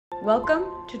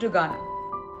Welcome to Dogana.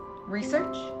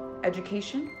 Research,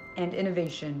 education, and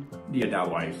innovation. Dear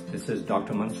Dawites, this is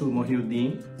Dr. Mansoor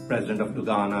Mohiuddin, President of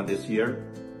Dogana this year.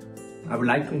 I would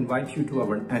like to invite you to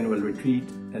our annual retreat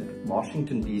at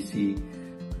Washington, D.C.,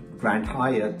 Grand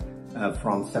Hyatt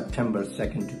from September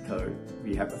 2nd to 3rd.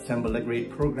 We have assembled a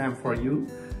great program for you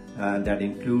that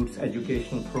includes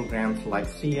educational programs like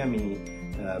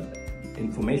CME,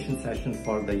 information sessions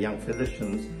for the young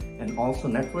physicians, and also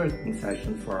networking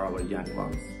sessions for our young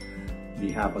ones.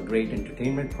 We have a great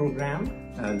entertainment program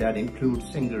that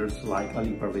includes singers like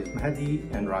Ali Parvez Mahdi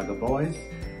and Raga Boys.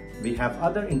 We have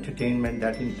other entertainment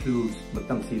that includes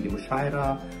Tamsili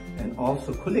Mushaira and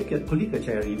also Kuli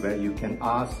Kachari, where you can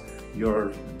ask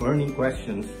your burning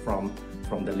questions from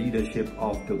the leadership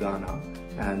of Dogana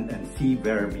and see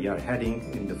where we are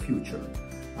heading in the future.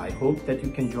 I hope that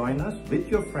you can join us with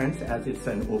your friends as it's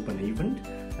an open event,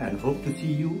 and hope to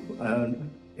see you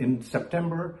in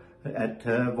September at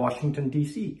Washington,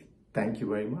 D.C. Thank you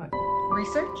very much.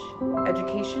 Research,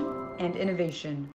 education, and innovation.